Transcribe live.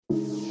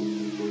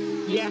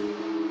Yeah,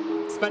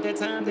 it's about that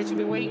time that you've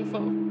been waiting for.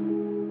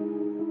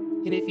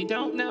 And if you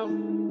don't know,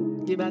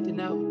 you're about to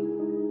know.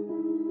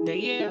 Now,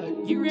 yeah,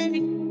 you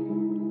ready?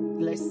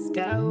 Let's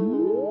go.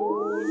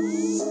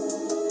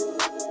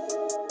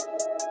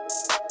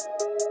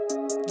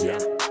 Yeah.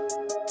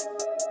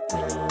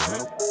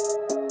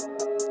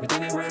 You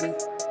think you ready?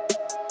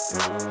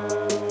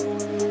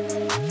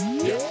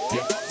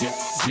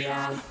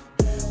 Yeah.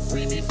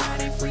 Free me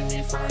Friday, free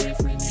me Friday,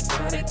 free me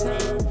Friday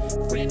time.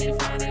 Free me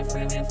Friday,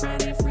 free me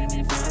Friday, free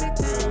me Friday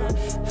time.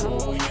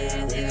 Oh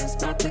yeah, it's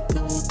about to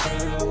go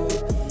down.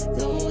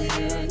 Oh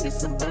yeah,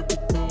 it's about to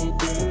go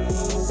down.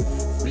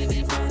 Free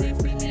me Friday,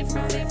 free me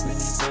Friday, free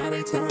me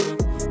Friday time.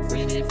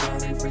 Free me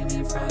Friday, free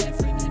me Friday,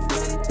 free me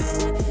Friday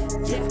time.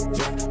 Yeah,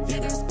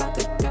 it's about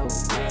to go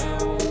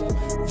down.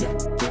 Yeah,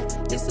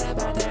 it's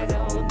about to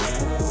go down.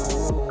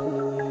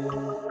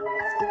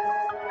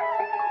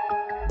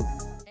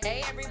 Hey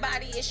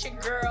everybody, it's your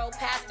girl,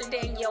 Pastor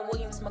Danielle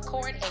Williams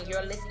McCord, and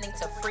you're listening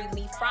to Free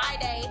Me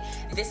Friday.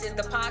 This is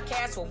the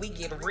podcast where we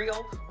get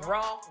real,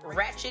 raw,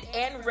 ratchet,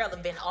 and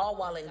relevant, all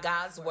while in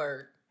God's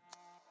Word.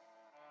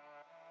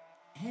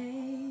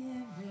 Hey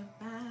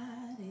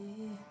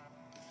everybody,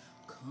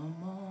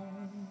 come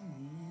on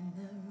in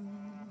the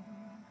room.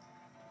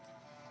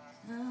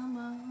 Come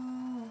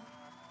on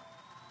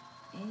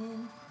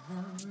in the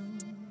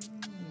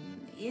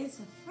room. It's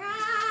a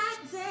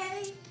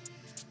Friday.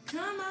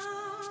 Come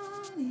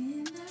on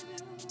in the room.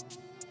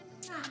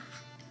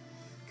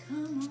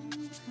 Come on.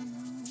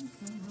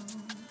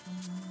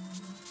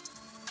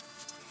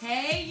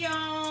 Hey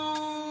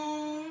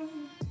y'all.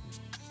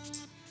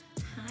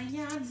 How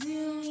y'all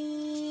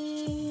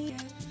doing?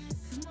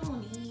 Come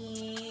on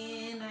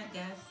in. I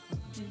got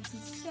something to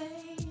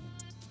say.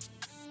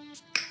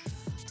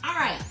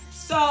 Alright,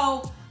 so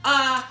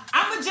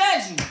I'ma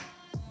judge you.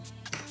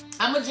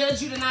 I'ma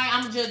judge you tonight.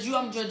 I'ma judge you.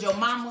 I'ma judge your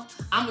mama.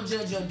 I'ma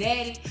judge your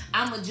daddy.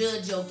 I'ma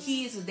judge your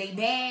kids if they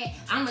bad.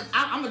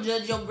 I'ma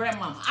judge your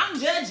grandmama. I'm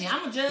judging.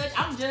 I'ma judge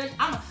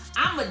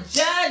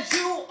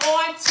you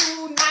on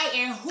tonight.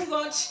 And who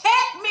gonna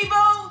check me,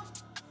 boo?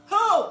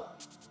 Who?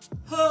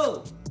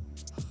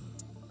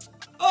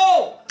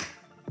 Oh!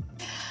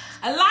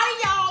 A lot of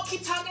y'all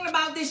keep talking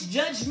about this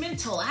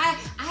judgmental.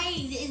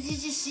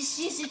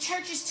 The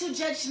church is too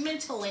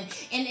judgmental,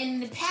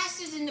 and the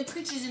pastors and the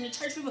preachers and the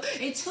church people,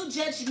 they're too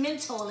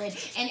judgmental,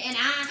 and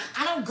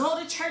I don't go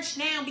to church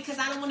now because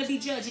I don't want to be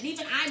judged. And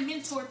even I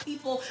mentor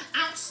people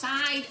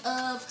outside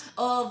of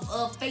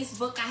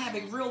Facebook. I have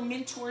a real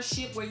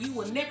mentorship where you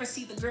will never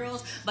see the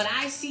girls, but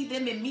I see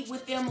them and meet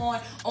with them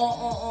on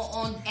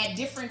at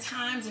different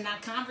times, and I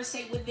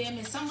conversate with them.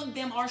 And some of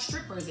them are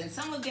strippers, and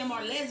some of them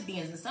are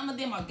lesbians, and some of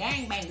them are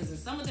gangbangers, and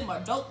some of them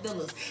are dope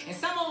dealers, and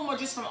some of them are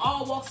just from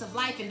all walks of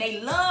life, and they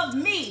love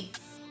me,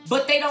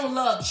 but they don't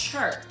love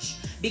church.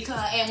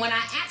 And when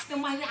I ask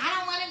them why, I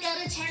don't want to go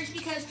to church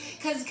because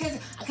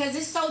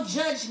it's so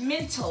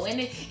judgmental,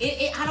 and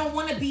I don't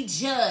want to be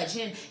judged,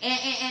 and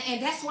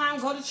that's why I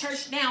don't go to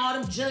church now. All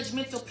them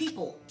judgmental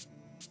people.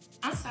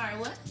 I'm sorry,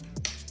 what?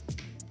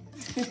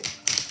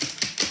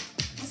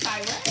 I'm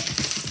sorry, what?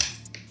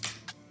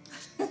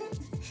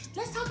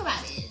 Let's talk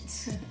about it.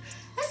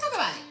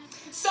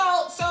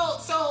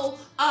 So,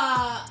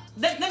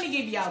 let me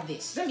give y'all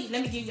this. Let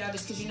me give y'all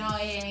this, because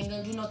I ain't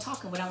gonna do no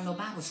talking without no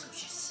Bible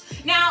scriptures.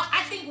 Now,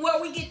 I think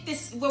where we get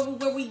this,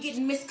 where we get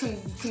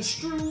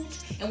misconstrued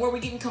and where we're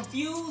getting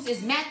confused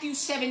is Matthew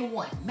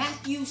 7:1.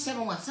 Matthew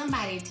 7:1.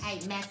 Somebody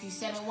type Matthew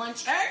 7:1,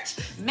 church.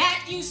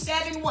 Matthew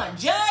 7:1.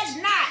 Judge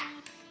not,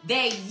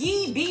 that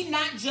ye be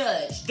not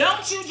judged.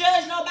 Don't you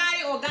judge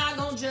nobody, or God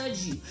gonna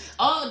judge you.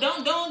 Oh,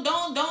 don't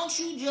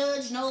you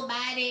judge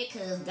nobody,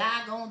 cause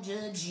God gonna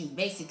judge you.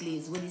 Basically,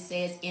 is what it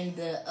says in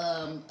the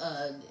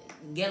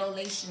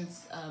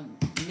Galatians,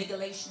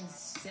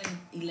 Galatians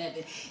 7:11.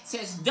 It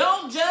says,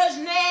 don't judge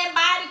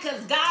nobody,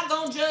 cause God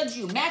gonna judge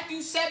you.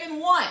 Matthew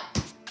 7:1.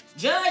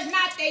 Judge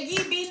not, that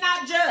ye be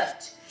not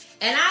judged.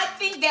 And I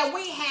think that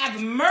we have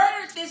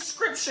murdered this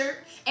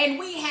scripture, and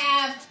we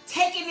have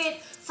taken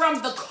it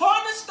from the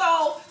corner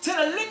store to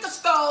the liquor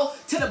store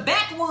to the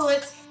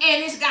backwoods,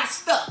 and it's got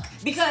stuck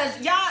because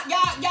y'all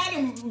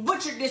done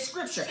butchered this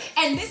scripture.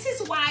 And this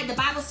is why the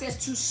Bible says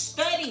to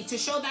study to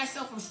show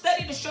thyself from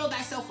study to show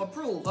thyself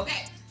approved.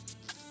 Okay,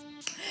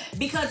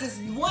 because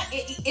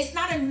it's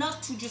not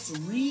enough to just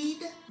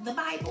read the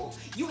Bible.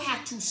 You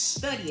have to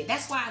study it.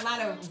 That's why a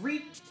lot of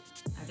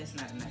that's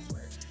not a nice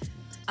word.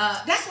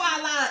 That's why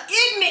a lot of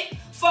ignorant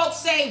folks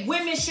say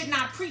women should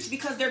not preach,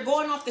 because they're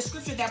going off the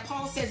scripture that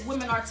Paul says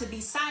women are to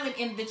be silent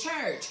in the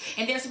church,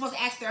 and they're supposed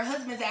to ask their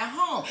husbands at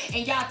home.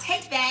 And y'all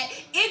take that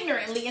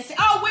ignorantly and say,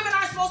 oh, women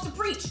aren't supposed to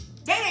preach.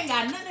 That ain't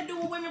got nothing to do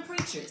with women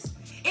preachers.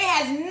 It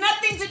has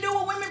nothing to do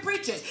with women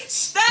preachers.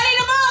 Study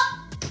the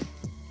book.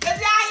 Cause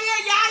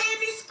y'all hear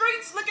these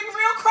streets looking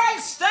real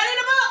crazy. Study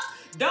the book.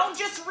 Don't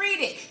just read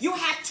it. You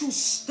have to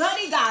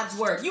study God's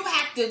word. You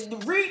have to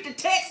read the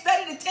text,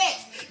 study the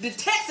text. The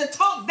text will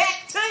talk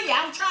back to you.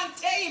 I'm trying to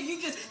tell you, if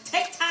you just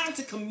take time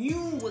to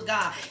commune with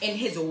God and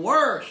his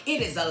word,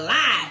 it is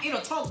alive.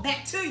 It'll talk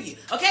back to you.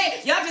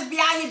 Okay? Y'all just be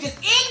out here just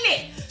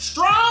ignorant,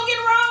 strong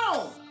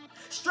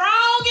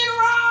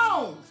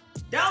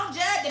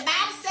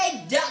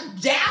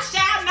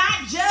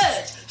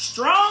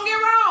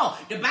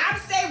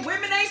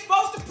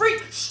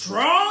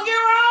strong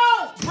and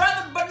wrong.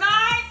 Brother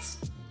Bernard,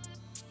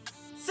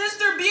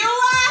 Sister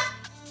Beulah,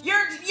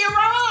 you're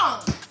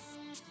wrong.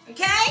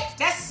 Okay?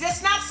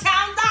 That's not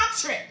sound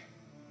doctrine.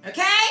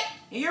 Okay?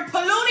 You're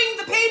polluting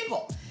the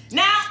people.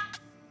 Now,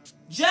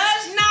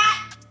 judge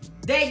not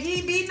that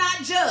ye be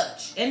not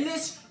judged. And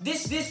this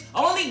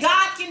only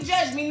God can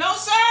judge me. No,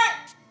 sir.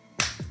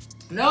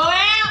 No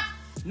ham.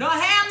 No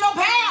ham, no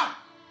pound.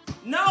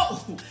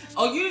 No.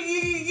 Oh,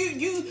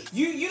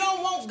 you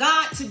don't want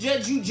God to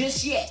judge you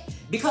just yet.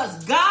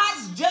 Because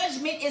God's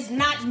judgment is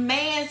not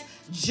man's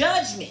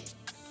judgment.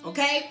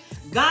 Okay?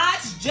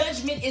 God's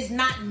judgment is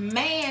not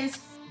man's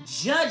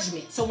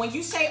judgment. So when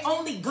you say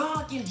only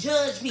God can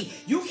judge me,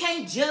 you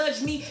can't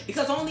judge me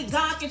because only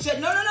God can judge.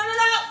 No.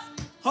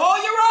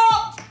 Hold your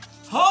rope.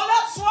 Hold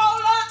up, swole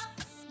up.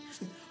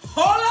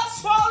 Hold up,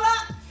 swole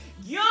up.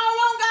 You don't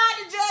want God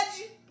to judge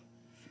you.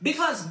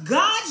 Because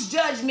God's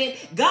judgment,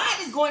 God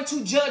is going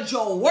to judge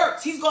your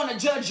works. He's going to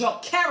judge your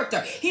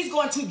character. He's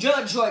going to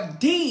judge your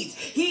deeds.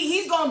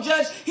 He's going to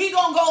judge. He's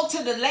going to go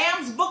to the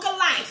Lamb's Book of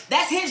Life.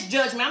 That's his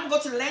judgment. I'm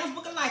going to go to the Lamb's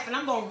Book of Life and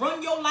I'm going to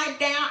run your life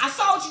down. I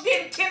saw what you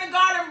did in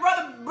kindergarten,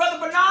 Brother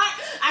Bernard.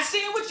 I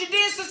seen what you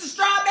did, Sister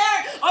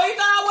Strawberry. Oh, you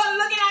thought I wasn't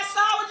looking? I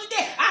saw what you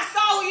did. I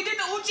saw who you did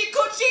the Oochie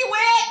Coochie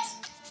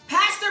with.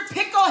 Pastor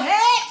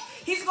Picklehead.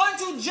 He's going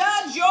to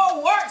judge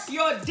your works,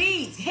 your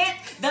deeds. Hence,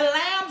 the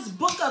Lamb's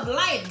Book of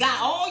Life got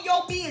all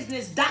your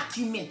business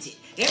documented.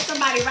 There's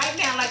somebody right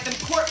now like them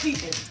court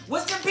people.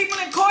 What's them people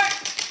in court?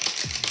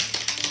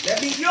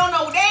 You don't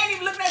know. They ain't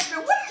even looking at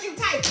you. What are you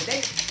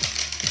typing?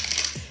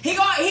 He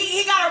got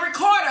a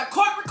recorder,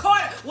 court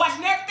recorder,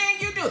 watching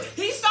everything you do.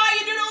 He saw you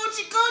do the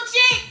Oochie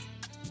Coochie.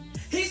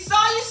 He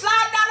saw you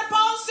slide down the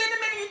pole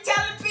cinnamon and you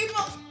telling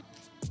people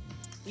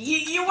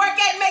you work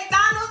at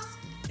McDonald's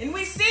and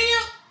we see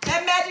you.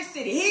 At Magic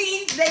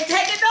City, they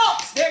taking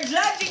notes. They're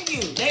judging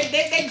you.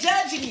 They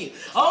judging you.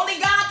 Only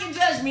God can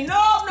judge me.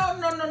 No.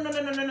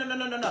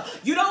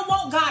 You don't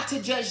want God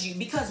to judge you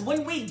because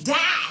when we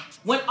die,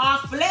 when our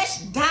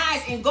flesh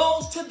dies and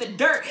goes to the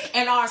dirt,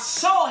 and our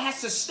soul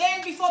has to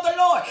stand before the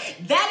Lord,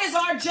 that is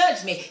our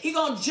judgment. He's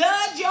gonna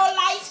judge your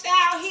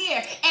lifestyle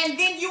here, and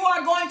then you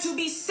are going to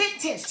be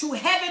sentenced to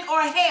heaven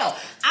or hell.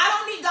 I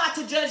don't need God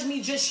to judge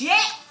me just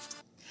yet.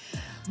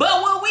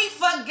 But when we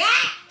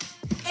forgot.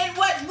 And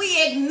what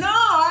we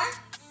ignore,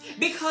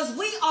 because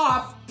we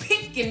are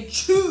pick and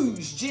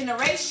choose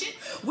generation.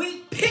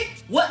 We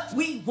pick what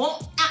we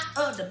want out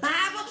of the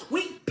Bible.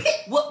 We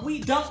pick what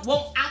we don't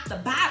want out the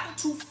Bible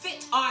to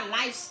fit our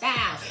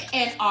lifestyle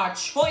and our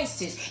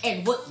choices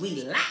and what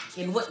we like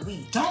and what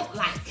we don't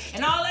like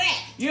and all of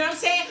that. You know what I'm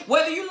saying?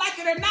 Whether you like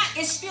it or not,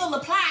 it still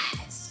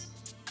applies.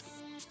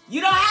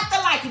 You don't have to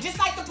like it. Just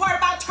like the part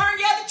about turn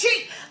the other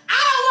cheek. I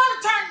don't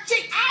want to turn the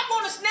cheek. I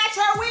want to snatch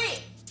her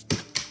wig.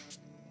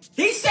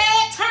 He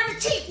said, turn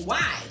the cheek.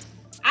 Why?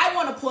 I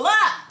want to pull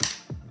up.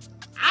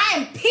 I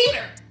am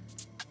Peter.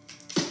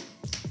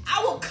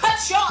 I will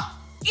cut your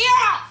ear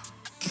off.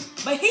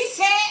 But he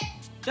said,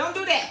 don't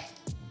do that.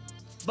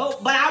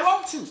 But I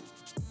want to.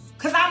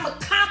 Because I'm a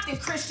Compton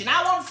Christian.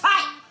 I want to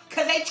fight.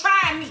 Because they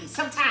try me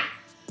sometimes.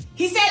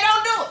 He said,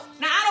 don't do it.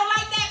 Now, I don't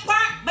like that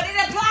part, but it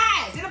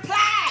applies. It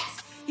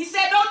applies. He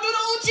said, don't do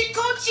the Oochie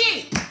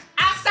Coochie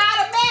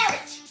outside of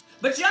marriage.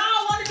 But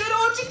y'all want to do the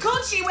Oochie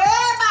Coochie with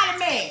everybody,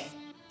 man.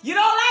 You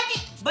don't like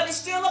it, but it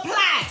still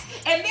applies.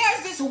 And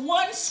there's this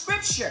one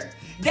scripture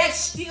that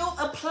still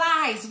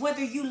applies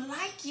whether you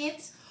like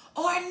it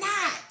or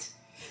not.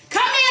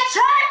 Come here,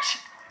 church.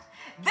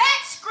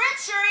 That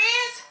scripture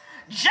is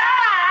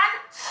John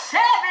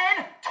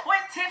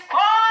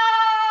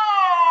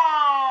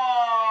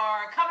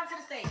 7:24. Coming to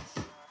the stage.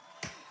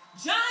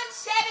 John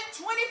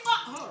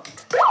 7:24. Hold on.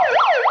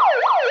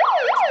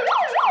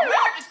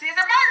 Emergency. It's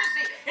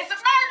emergency. It's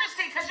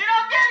emergency because you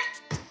don't get it.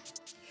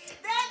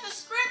 There's a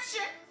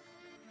scripture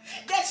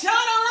that y'all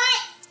don't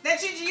like,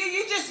 that you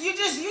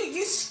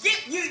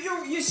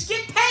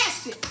skip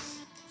past it.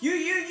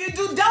 You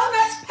do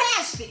donuts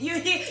past it. You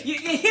hit a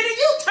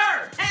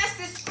U-turn past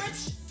this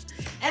scripture.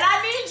 And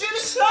I need you to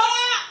slow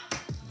down.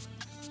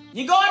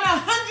 You're going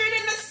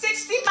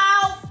 160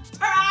 miles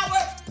per hour,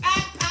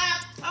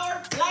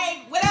 power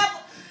plane, whatever.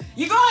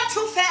 You're going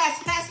too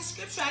fast past the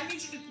scripture. I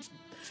need you to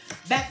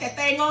back that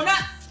thing on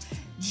up.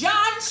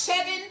 John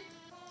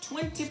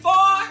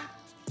 7:24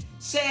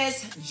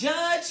 says,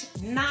 judge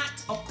not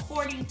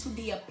according to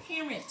the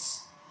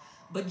appearance,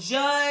 but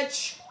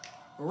judge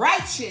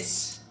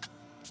righteous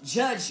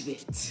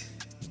judgment.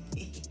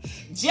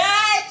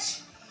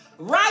 Judge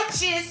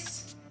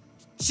righteous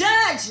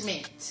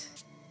judgment.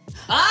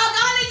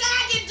 Oh, only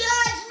God can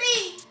judge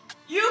me.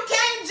 You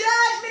can't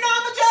judge me. No,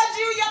 I'm going to judge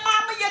you, your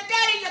mama, your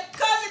daddy, your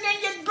cousin, and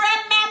your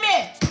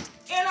grandmammy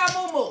and her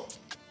moo-moo.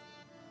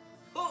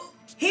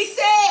 He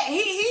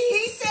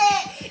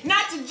said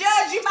not to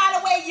judge you by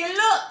the way you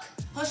look.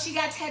 Oh, she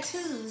got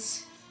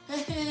tattoos.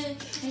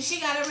 And she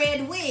got a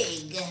red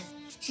wig.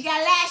 She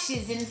got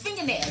lashes and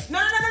fingernails. No.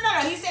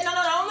 He said, no,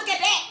 don't look at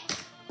that.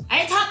 I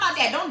ain't talking about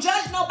that. Don't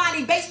judge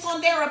nobody based on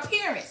their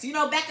appearance. You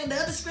know, back in the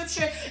other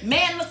scripture,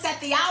 man looks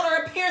at the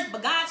outer appearance,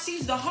 but God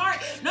sees the heart.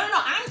 No.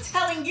 I'm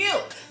telling you,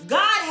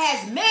 God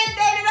has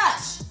mandated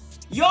us,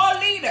 your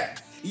leader,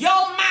 your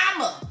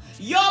mama,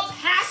 your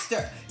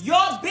pastor,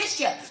 your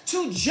bishop,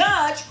 to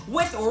judge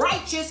with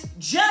righteous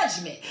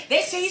judgment.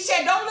 He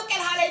said, don't look at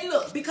how they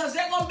look, because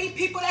there are going to be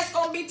people that's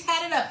going to be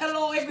tatted up.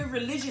 Hello, every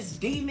religious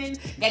demon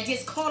that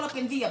gets caught up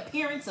in the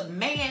appearance of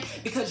man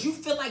because you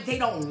feel like they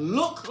don't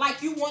look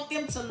like you want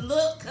them to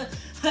look.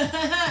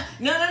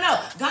 No.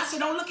 God said,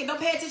 don't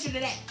pay attention to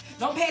that.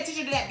 Don't pay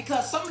attention to that,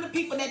 because some of the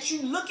people that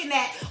you looking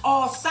at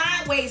all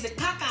sideways and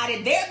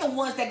cockeyed, they're the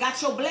ones that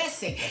got your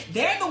blessing.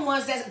 They're the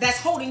ones that's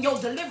holding your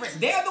deliverance.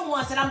 They're the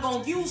ones that I'm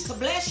going to use to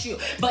bless you.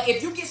 But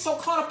if you get so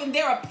caught up in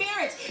their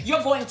appearance,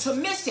 you're going to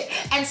miss it.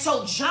 And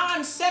so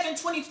John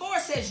 7:24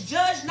 says,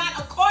 judge not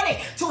according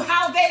to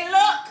how they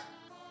look.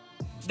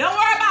 Don't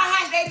worry about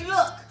how they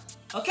look,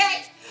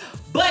 okay?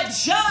 But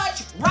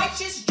judge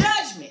righteous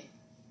judgment.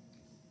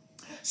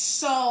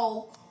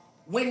 So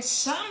when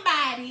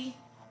somebody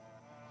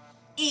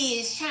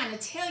is trying to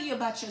tell you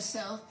about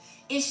yourself,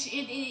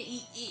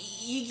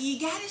 you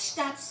gotta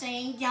stop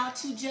saying y'all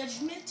too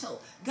judgmental.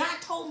 God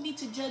told me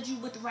to judge you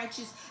with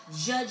righteous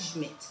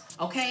judgment.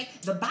 Okay?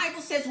 The Bible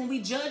says when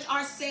we judge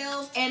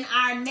ourselves and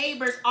our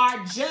neighbors,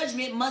 our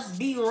judgment must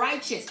be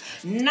righteous.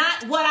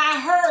 Not what I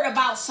heard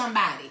about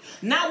somebody.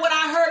 Not what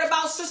I heard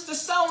about sister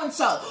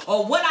so-and-so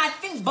or what I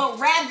think, but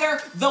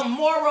rather the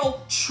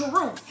moral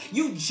truth.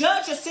 You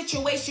judge a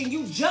situation,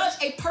 you judge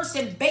a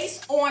person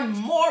based on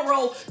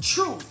moral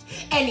truth.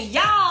 And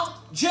y'all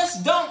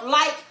just don't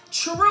like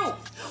truth.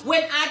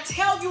 When I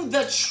tell you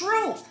the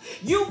truth,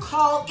 you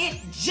call it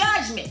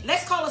judgment.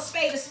 Let's call a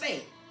spade a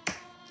spade.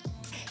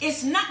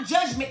 It's not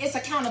judgment, it's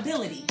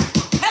accountability.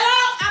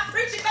 Hello, I'm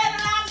preaching better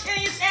than I'm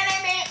telling you saying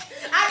amen.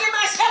 I give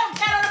myself a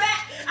pat on the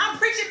back. I'm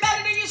preaching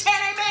better than you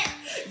saying amen.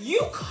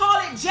 You call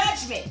it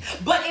judgment,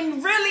 but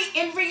in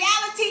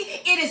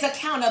reality, it is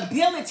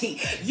accountability.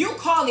 You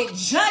call it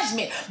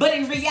judgment, but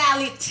in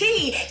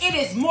reality, it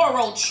is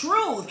moral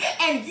truth.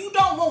 And you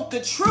don't want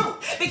the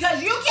truth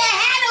because you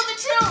can't handle the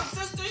truth,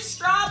 Sister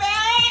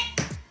Strawberry.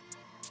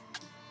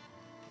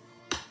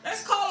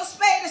 Let's call a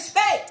spade a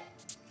spade.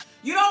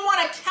 You don't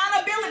want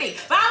accountability,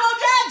 but I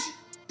won't judge you.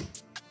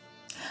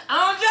 I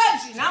don't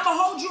judge you, and I'm going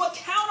to hold you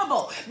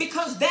accountable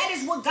because that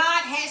is what God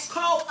has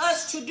called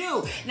us to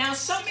do. Now,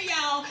 some of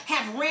y'all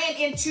have ran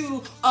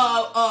into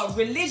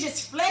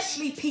religious,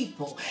 fleshly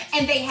people,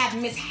 and they have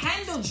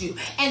mishandled you,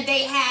 and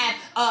they have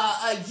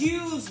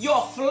used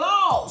your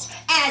flaws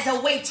as a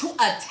way to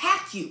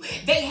attack you.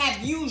 They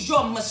have used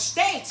your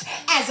mistakes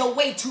as a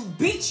way to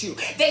beat you.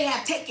 They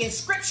have taken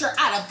scripture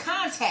out of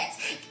context.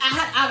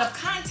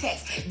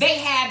 They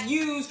have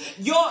used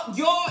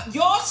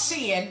your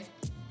sin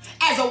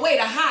as a way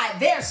to hide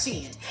their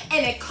sin.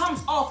 And it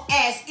comes off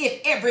as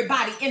if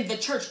everybody in the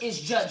church is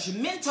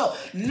judgmental.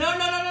 No.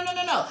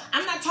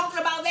 I'm not talking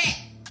about that.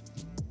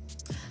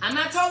 I'm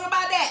not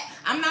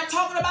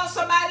talking about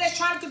somebody that's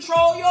trying to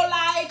control your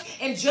life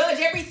and judge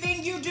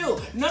everything you do.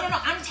 No.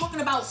 I'm talking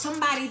about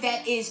somebody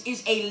that is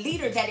a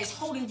leader that is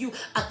holding you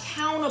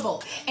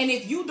accountable. And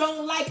if you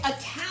don't like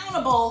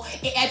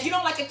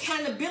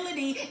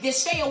accountability, then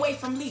stay away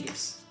from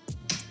leaders.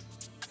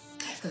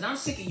 Because I'm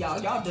sick of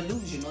y'all. Y'all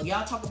delusional.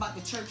 Y'all talk about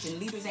the church and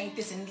leaders ain't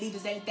this and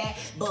leaders ain't that.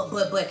 But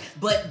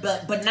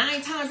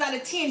 9 times out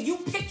of 10, you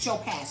picked your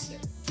pastor.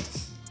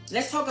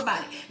 Let's talk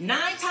about it.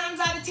 9 times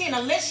out of 10,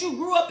 unless you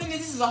grew up in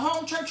this is a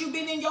home church you've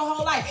been in your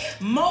whole life,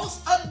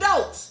 most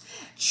adults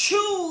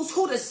choose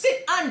who to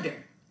sit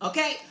under.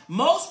 Okay?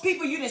 Most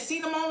people, you done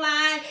seen them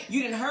online,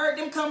 you done heard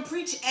them come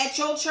preach at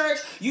your church,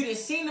 you done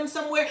seen them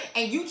somewhere,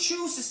 and you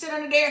choose to sit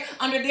under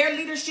their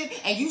leadership,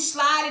 and you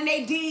slide in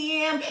their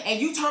DM,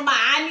 and you talking about,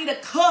 I need a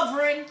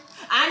covering,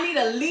 I need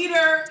a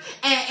leader,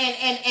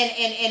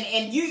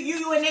 and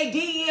you in their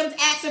DMs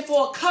asking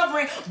for a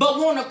covering, but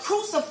want to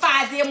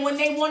crucify them when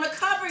they want to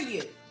cover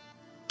you.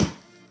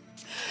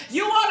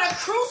 You want to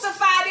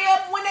crucify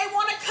them when they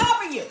want to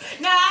cover you.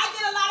 Now, I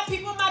get a lot of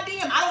people in my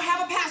DM. I don't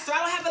have a pastor.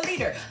 I don't have a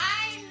leader.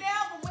 I ain't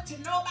never went to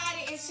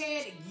nobody and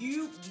said,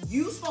 you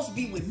supposed to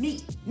be with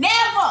me.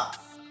 Never.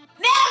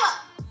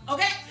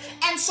 Okay?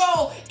 And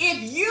so,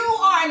 if you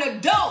are an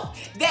adult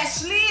that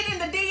slid in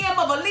the DM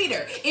of a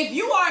leader, if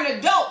you are an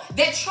adult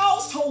that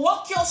chose to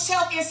walk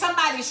yourself in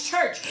somebody's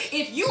church,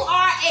 if you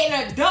are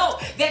an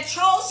adult that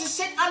chose to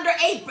sit under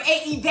a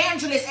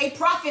evangelist, a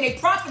prophet, a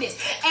prophetess,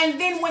 and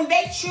then when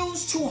they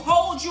choose to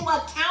hold you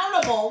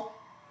accountable,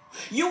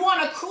 you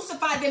want to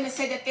crucify them and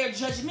say that they're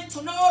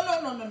judgmental.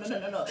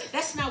 No.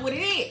 That's not what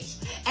it is.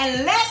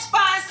 And let's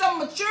find some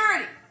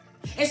maturity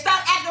and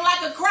stop acting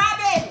like a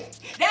crybaby.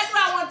 That's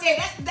what I want to tell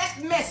you. That's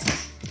the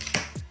message.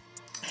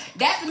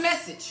 That's the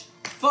message.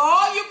 For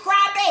all you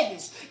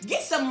crybabies,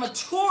 get some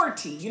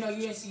maturity. You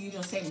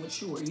don't say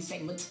mature, you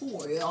say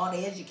mature. You're all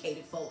the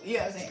educated folk. You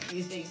know what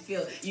I'm saying?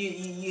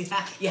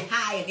 You're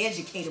high and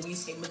educated when you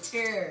say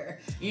mature.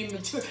 You're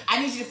mature.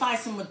 I need you to find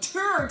some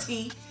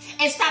maturity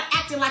and stop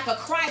acting like a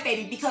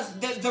crybaby, because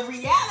the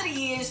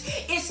reality is,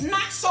 it's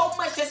not so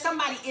much that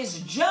somebody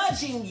is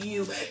judging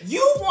you.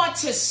 You want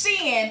to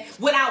sin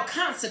without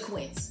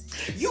consequence.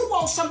 You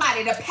want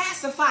somebody to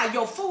pacify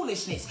your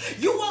foolishness.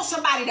 You want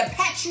somebody to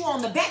pat you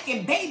on the back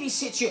and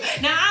babysit you.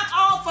 Now, I'm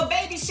all for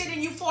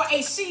babysitting you for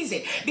a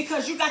season,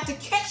 because you got to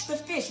catch the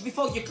fish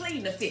before you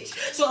clean the fish.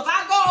 So if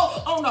I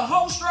go on the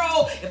host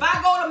road, if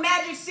I go to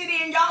Magic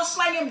City and y'all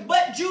slinging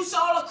butt juice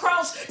all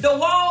across the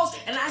walls,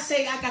 and I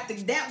say, I got to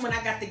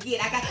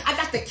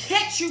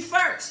catch you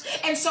first.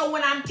 And so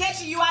when I'm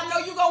catching you, I know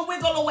you gonna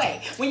wiggle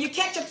away. When you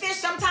catch a fish,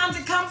 sometimes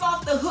it comes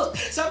off the hook.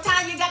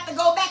 Sometimes you got to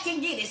go back and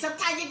get it.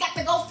 Sometimes you got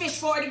to go fish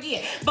for it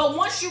again. But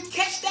once you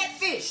catch that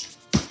fish,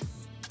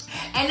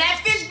 and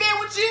that fish been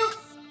with you,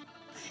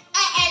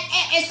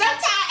 and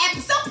sometimes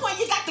at some point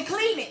you got to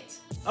clean it.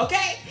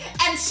 Okay?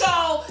 And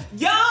so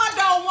y'all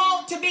don't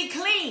want to be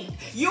clean.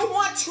 You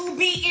want to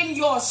be in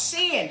your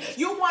sin.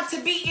 You want to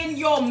be in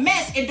your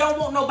mess and don't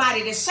want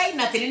nobody to say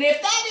nothing. And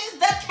if that is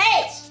the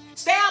case,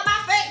 stay out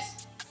my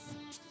face.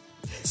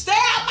 Stay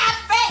out my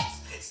face.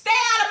 Stay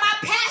out of my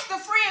pastor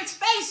friends'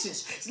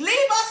 faces.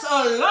 Leave us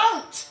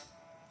alone.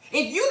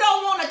 If you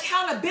don't want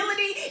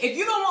accountability, if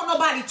you don't want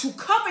nobody to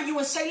cover you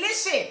and say,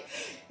 listen,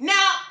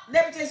 now,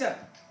 let me tell you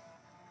something.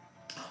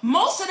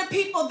 Most of the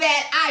people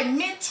that I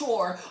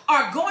mentor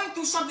are going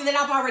through something that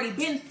I've already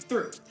been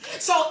through.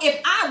 So if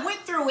I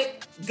went through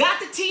it, got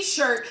the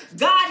t-shirt,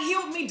 God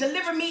healed me,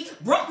 delivered me,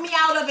 broke me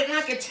out of it, and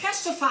I can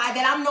testify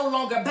that I'm no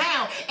longer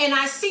bound. And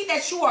I see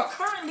that you are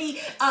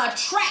currently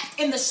trapped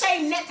in the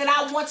same net that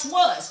I once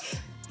was.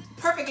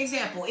 Perfect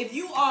example. If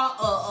you are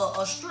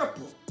a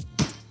stripper,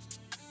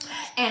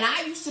 and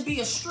I used to be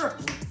a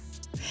stripper,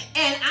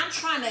 and I'm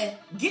trying to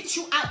get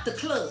you out the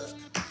club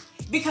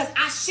because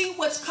I see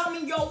what's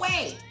coming your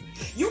way.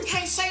 You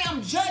can't say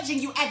I'm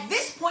judging you. At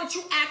this point,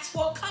 you ask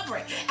for a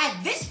covering.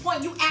 At this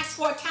point, you ask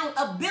for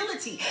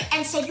accountability.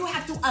 And so you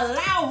have to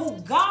allow who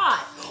God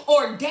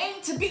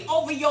ordained to be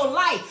over your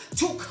life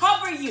to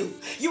cover you.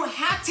 You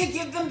have to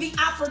give them the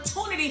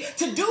opportunity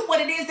to do what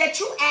it is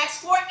that you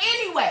asked for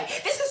anyway.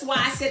 This is why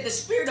I said the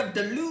spirit of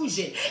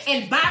delusion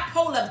and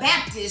bipolar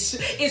Baptist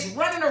is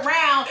running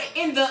around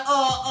in the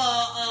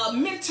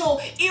mental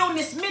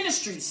illness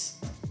ministries.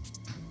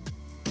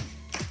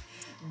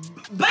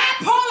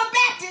 Bipolar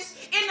Baptist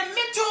in the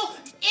mental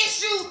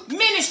issue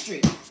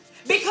ministry,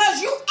 because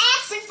you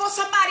asking for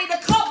somebody to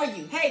cover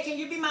you. Hey, can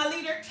you be my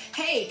leader?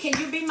 Hey, can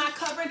you be my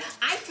covering?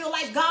 I feel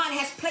like God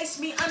has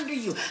placed me under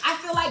you. I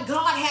feel like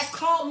God has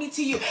called me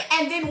to you.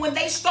 And then when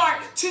they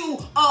start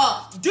to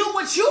do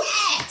what you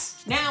ask,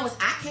 now it's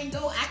I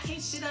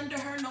can't sit under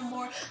her no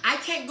more. I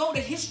can't go to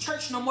his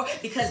church no more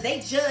because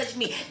they judge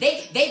me.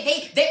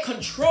 They're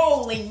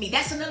controlling me.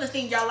 That's another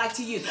thing y'all like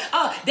to use.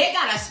 They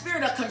got a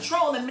spirit of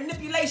control and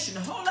manipulation.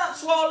 Hold up,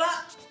 swole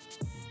up.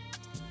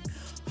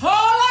 Hold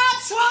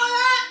up, swole up.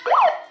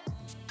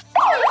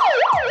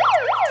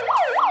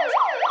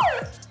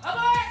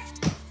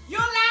 Abort. You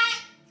lie.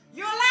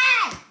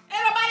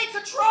 Ain't nobody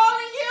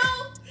controlling you.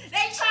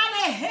 They trying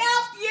to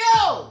help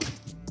you.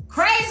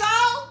 Crazy.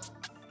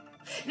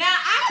 Now,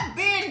 I've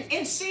been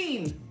and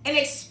seen and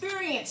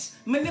experienced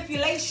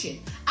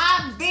manipulation.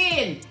 I've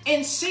been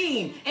and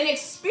seen and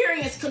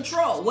experienced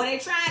control. Well, they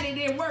tried, it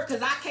didn't work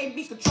because I can't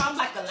be controlled. I'm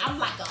like a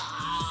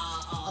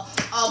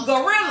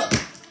gorilla.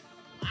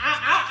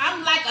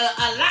 I'm like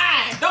a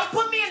lion. Don't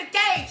put me in a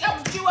cage. I'm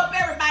gonna chew up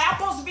everybody. I'm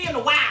supposed to be in the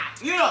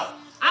wild, you know.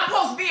 I'm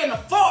supposed to be in the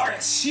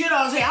forest, you know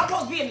what I'm saying? I'm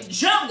supposed to be in the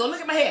jungle. Look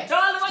at my hair.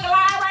 Don't I look like a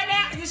lion right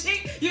now? You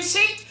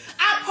see?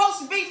 I'm supposed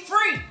to be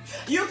free.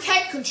 You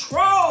can't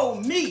control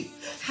me.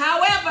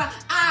 However,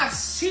 I've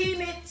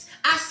seen it.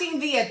 I've seen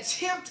the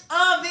attempt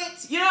of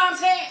it. You know what I'm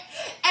saying?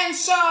 And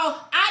so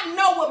I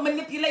know what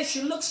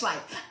manipulation looks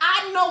like.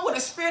 I know what a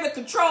spirit of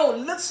control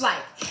looks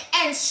like.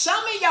 And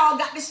some of y'all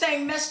got this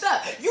thing messed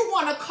up. You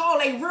want to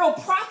call a real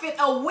prophet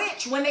a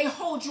witch when they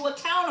hold you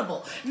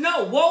accountable.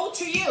 No, woe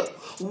to you.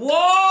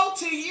 Woe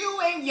to you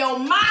and your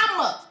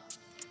mama.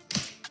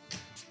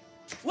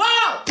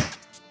 Whoa.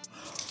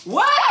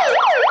 Whoa.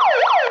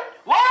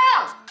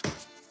 Whoa.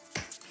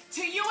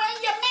 To you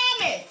and your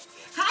mammy.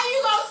 How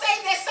you gonna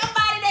say that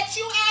somebody that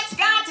you asked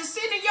God to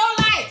send in your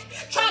life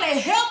trying to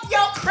help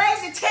your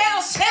crazy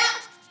tail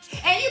self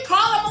and you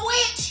call him a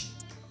witch?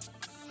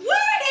 Where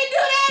did they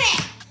do that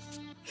at?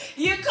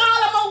 You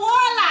call him a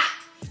warlock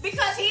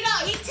because he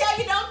tell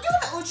you don't do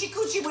the oochie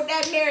coochie with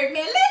that married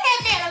man. Leave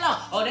that man alone.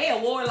 Oh, they a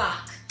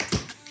warlock.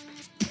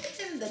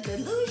 What in the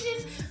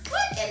delusion?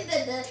 What in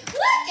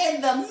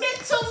the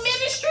mental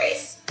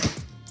ministries?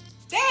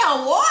 They a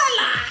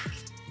warlock.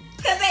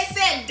 Because they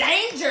said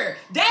danger,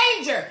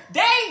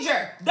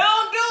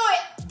 don't do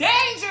it,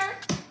 danger.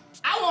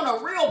 I want a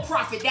real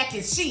prophet that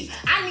can see.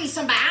 I need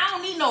somebody, I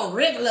don't need no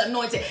regular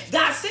anointing.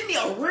 God, send me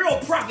a real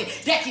prophet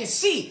that can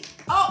see.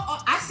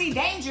 Oh, I see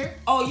danger.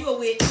 Oh, you a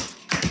witch.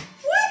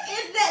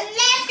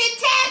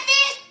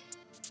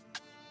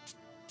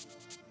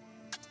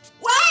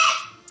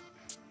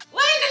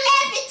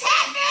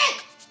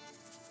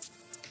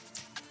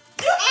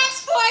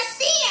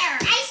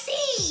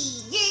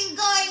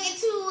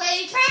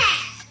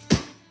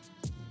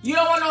 You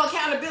don't want no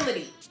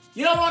accountability.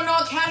 You don't want no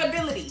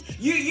accountability.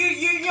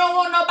 You don't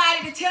want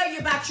nobody to tell you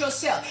about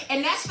yourself.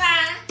 And that's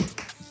fine.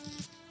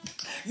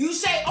 You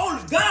say,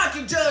 only God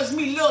can judge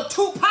me, little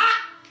Tupac.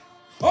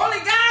 Only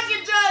God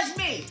can judge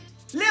me,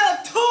 little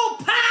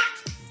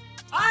Tupac.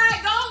 All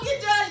right, go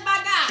get judged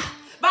by God.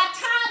 By the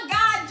time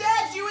God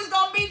judges you, it's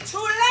going to be too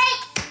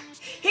late.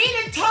 He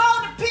done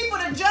told the people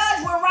to judge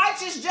with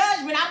righteous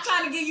judgment. I'm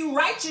trying to give you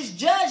righteous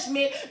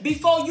judgment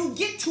before you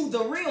get to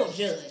the real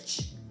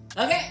judge.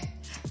 Okay?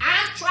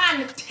 I'm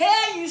trying to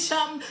tell you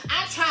something.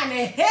 I'm trying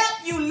to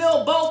help you,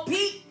 little Bo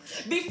Peep,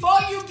 before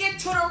you get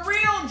to the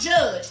real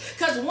judge.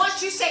 Because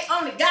once you say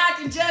only God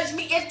can judge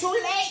me, it's too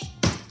late.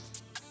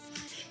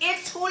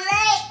 It's too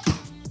late.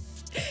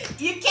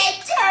 You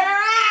can't turn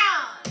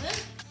around.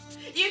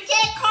 You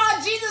can't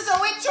call Jesus a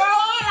with your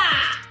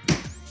order.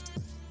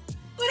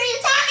 What are you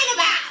talking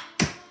about?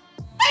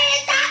 What are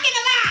you talking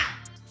about?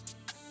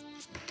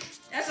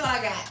 That's all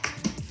I got.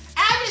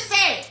 I'm just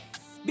saying,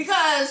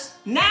 because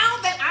now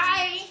that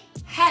I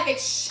have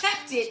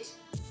accepted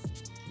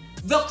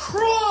the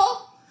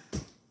cruel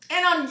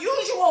and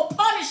unusual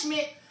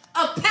punishment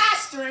of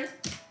pastoring,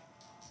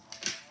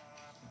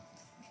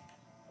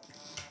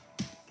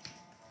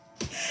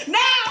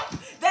 now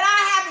that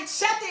I have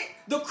accepted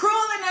the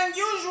cruel and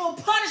unusual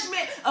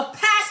punishment of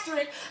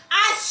pastoring,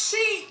 I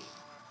see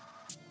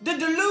the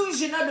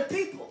delusion of the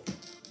people.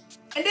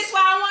 And this is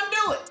why I want to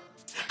do it.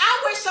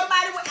 I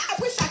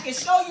wish I could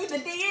show you the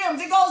DMs.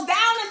 It goes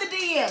down in the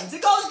DMs.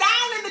 It goes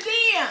down in the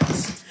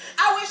DMs.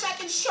 I wish I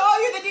could show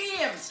you the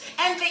DMs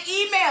and the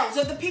emails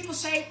of the people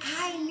saying,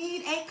 I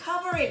need a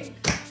covering.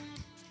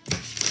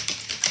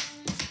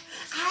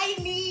 I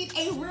need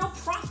a real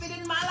prophet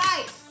in my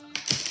life.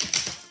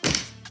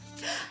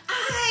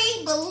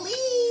 I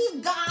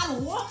believe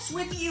God walks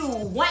with you.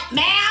 What,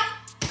 ma'am?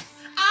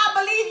 I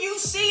believe you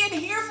see and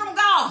hear from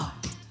God.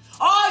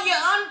 All your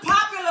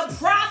unpopular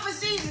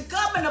prophecies are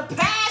coming to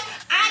pass.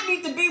 I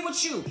need to be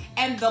with you.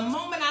 And the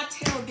moment I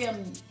tell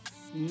them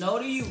no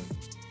to you,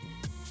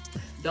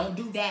 don't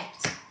do that.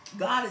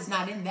 God is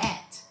not in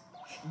that.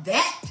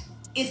 That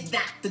is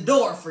not the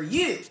door for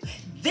you.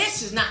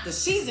 This is not the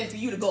season for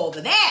you to go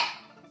over there.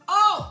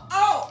 Oh.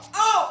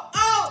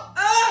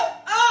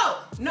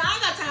 No, I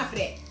ain't got time for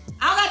that.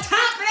 I don't got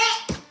time for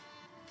that.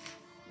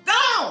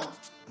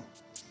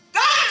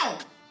 Gone.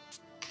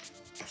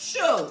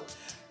 Sure.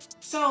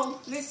 So,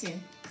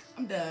 listen,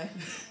 I'm done.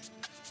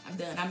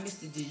 I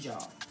missed it, did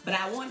y'all. But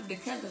I wanted to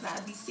come because I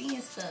be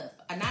seeing stuff.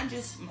 And not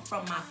just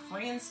from my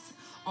friends,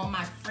 on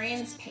my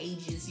friends'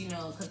 pages, you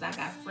know, because I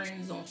got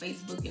friends on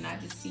Facebook and I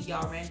just see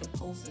y'all random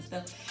posts and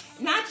stuff.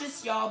 Not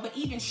just y'all, but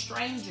even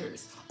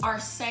strangers are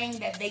saying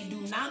that they do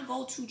not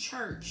go to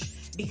church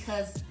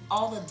because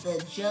all of the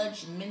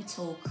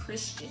judgmental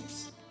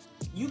Christians.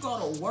 You go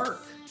to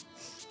work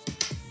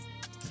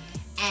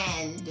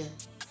and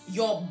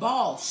your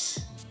boss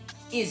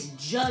is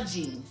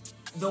judging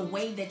the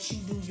way that you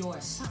do your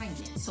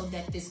assignment so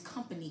that this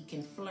company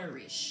can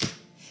flourish.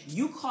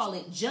 You call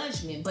it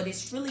judgment, but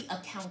it's really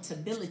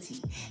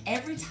accountability.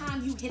 Every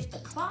time you hit the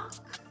clock,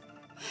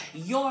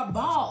 your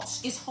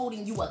boss is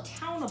holding you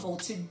accountable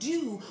to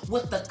do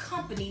what the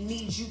company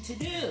needs you to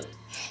do.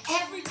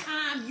 Every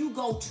time you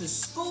go to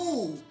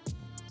school,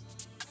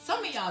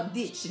 some of y'all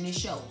ditched and it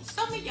shows.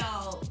 Some of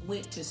y'all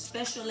went to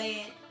special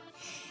ed.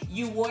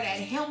 You wore that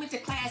helmet to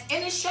class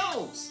and it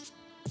shows.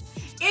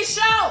 It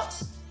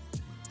shows.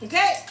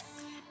 Okay?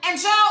 And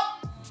so,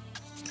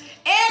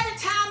 every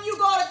time you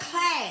go to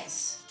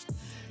class,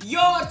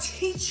 your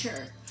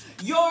teacher,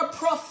 your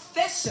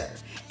professor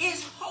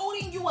is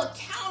holding you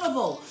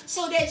accountable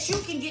so that you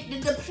can get the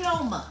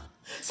diploma,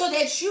 so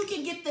that you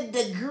can get the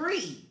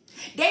degree.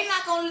 They're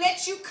not going to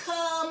let you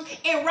come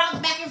and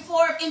rock back and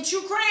forth and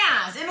chew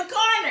crayons in the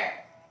corner.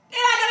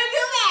 They're not going to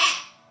do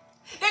that.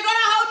 They're going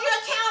to hold you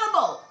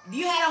accountable.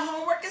 You had a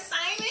homework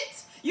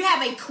assignment. You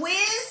have a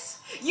quiz.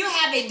 You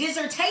have a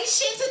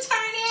dissertation to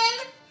turn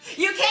in.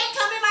 You can't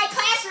come in my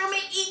classroom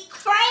and eat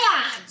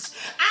crayons.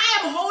 I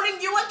am holding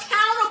you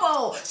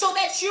accountable so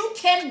that you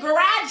can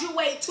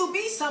graduate to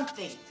be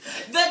something.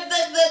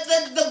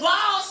 The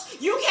boss,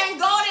 you can't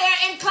go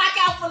there and clock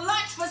out for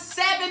lunch for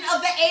 7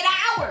 of the 8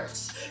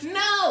 hours.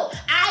 No,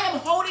 I am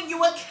holding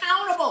you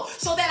accountable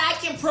so that I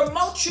can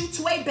promote you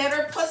to a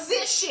better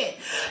position.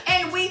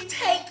 And we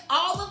take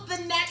all of the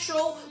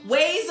natural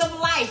ways of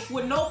life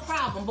with no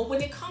problem. But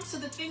when it comes to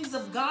the things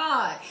of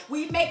God,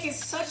 we make it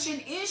such an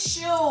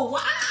issue.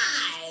 Why?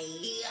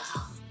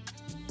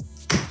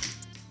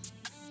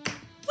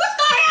 What's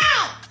going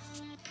on?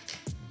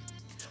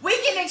 We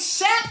can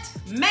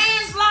accept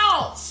man's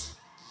laws.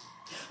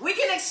 We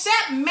can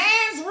accept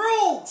man's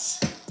rules.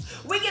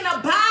 We can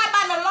abide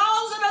by the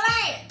laws of the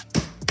land.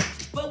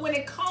 But when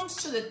it comes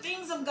to the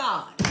things of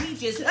God, we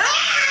just,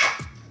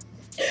 oh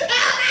my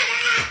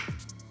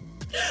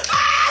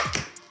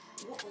God!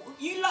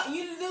 You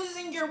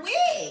losing your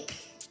wig.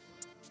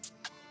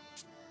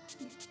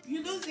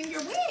 You're losing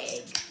your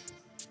wig.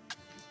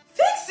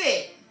 Fix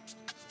it.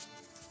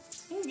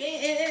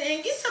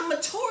 And get some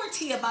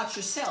maturity about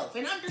yourself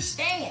and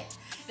understand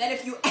that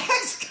if you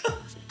ask God,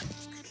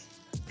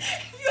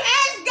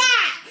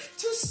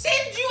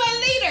 sends you a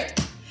leader,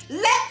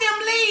 let them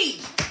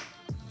lead.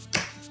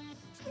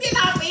 Get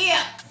off of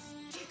here.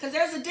 Because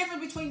there's a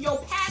difference between your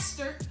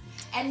pastor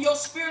and your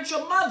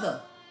spiritual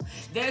mother.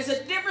 There's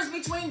a difference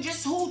between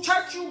just who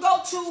church you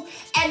go to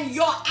and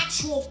your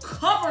actual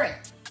covering.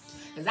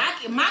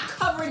 Because my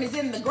covering is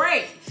in the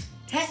grave.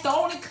 That's the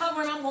only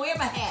covering I'm going to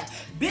ever have.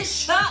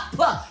 Bishop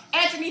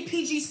Anthony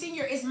P.G.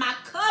 Sr. is my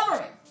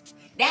covering.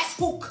 That's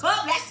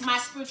that's my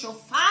spiritual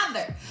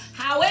father.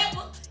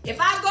 However, if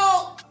I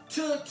go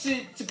to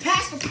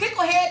Pastor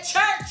Picklehead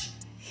Church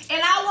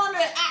and I want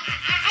to,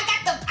 I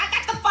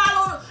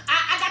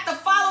got to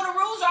follow the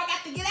rules, or I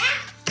got to get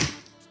out.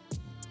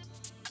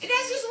 And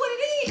that's just what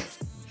it is.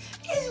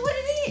 It's what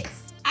it is.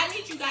 I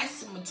need you guys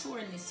to mature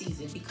in this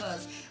season,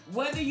 because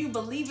whether you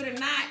believe it or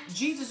not,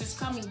 Jesus is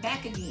coming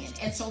back again.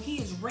 And so he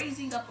is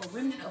raising up a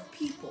remnant of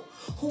people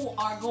who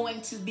are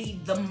going to be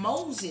the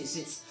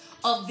Moseses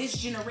of this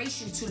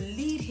generation to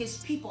lead his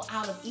people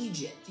out of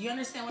Egypt. You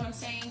understand what I'm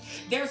saying?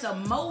 There's a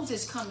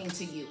Moses coming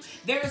to you.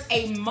 There's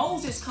a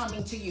Moses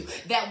coming to you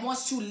that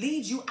wants to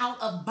lead you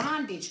out of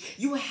bondage.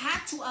 You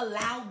have to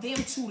allow them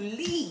to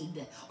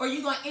lead, or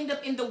you're going to end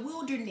up in the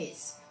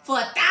wilderness for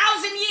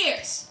 1,000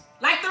 years.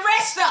 Like the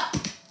rest of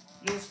them.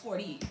 It was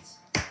 40 years.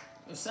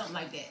 Or something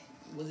like that.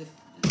 Was it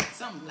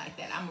something like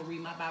that? I'm going to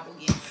read my Bible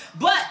again.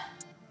 But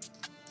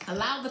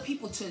allow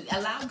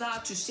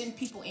God to send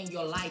people in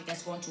your life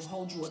that's going to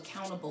hold you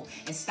accountable,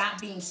 and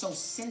stop being so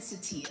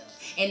sensitive.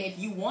 And if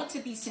you want to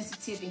be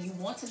sensitive and you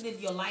want to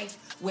live your life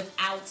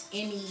without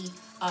anybody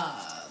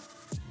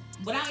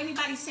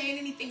saying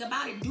anything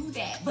about it, do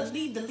that. But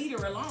leave the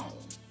leader alone.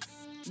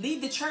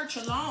 Leave the church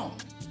alone.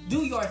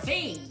 Do your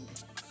thing.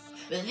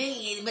 But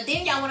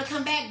then y'all want to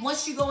come back.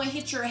 Once you go and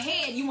hit your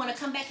head, you want to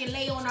come back and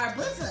lay on our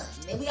bosom.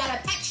 And we got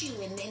to pat you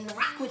and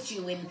rock with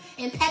you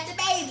and pat the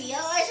baby.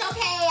 Oh, it's okay.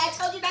 I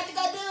told you not to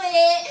go do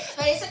it.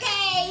 But it's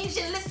okay. You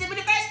should have listened to me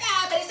the first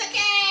time. But it's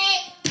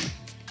okay.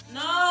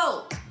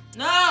 No.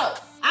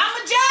 I'm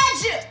going to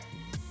judge you.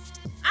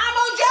 I'm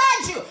going to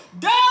judge you.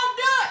 Don't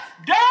do it.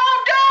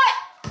 Don't do it.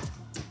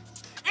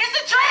 It's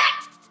a trap.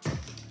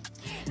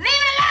 Leave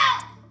it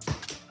alone.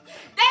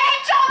 That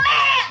ain't your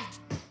man.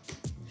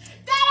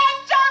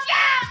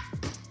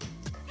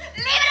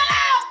 Leave it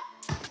alone!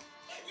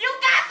 You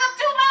gossip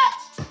too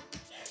much!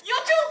 You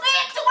too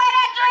big to wear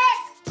that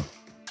dress!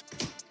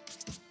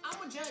 I'm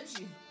gonna judge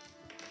you.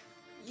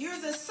 You're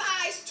a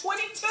size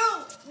 22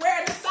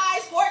 wearing a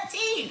size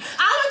 14.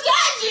 I'm gonna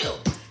judge you!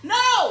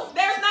 No,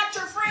 they're not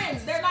your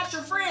friends. They're not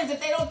your friends. If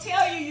they don't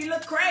tell you, you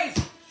look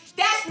crazy.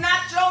 That's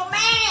not your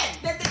man.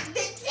 That's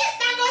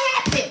not gonna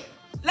happen.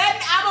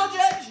 I'm gonna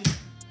judge you.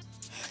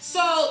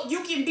 So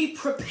you can be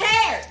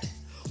prepared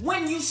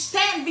when you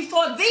stand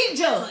before the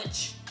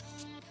judge.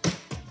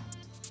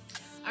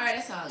 All right,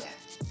 that's all I got.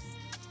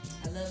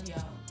 I love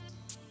y'all.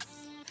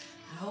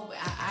 I hope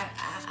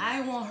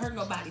I won't hurt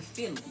nobody's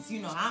feelings.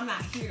 You know, I'm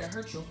not here to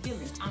hurt your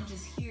feelings. I'm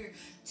just here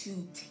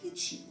to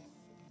teach you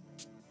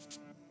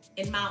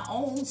in my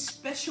own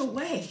special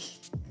way.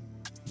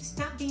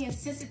 Stop being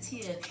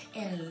sensitive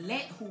and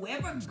let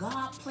whoever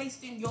God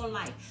placed in your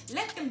life,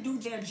 let them do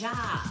their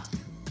job.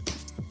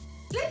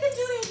 Let them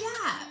do their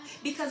job.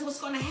 Because what's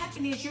going to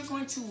happen is you're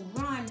going to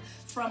run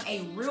from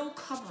a real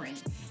covering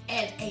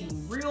and a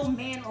real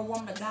man or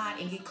woman of God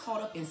and get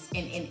caught up and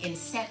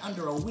sat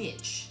under a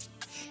witch.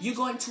 You're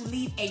going to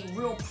leave a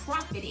real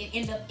prophet and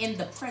end up in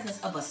the presence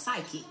of a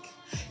psychic.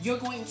 You're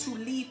going to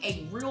leave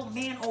a real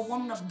man or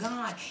woman of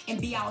God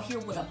and be out here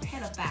with a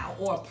pedophile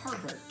or a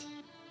pervert.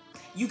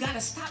 You got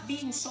to stop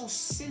being so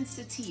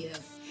sensitive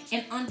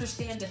and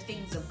understand the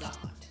things of God.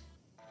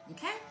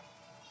 Okay?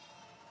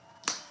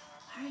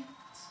 All right.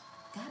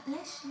 God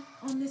bless you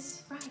on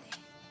this Friday.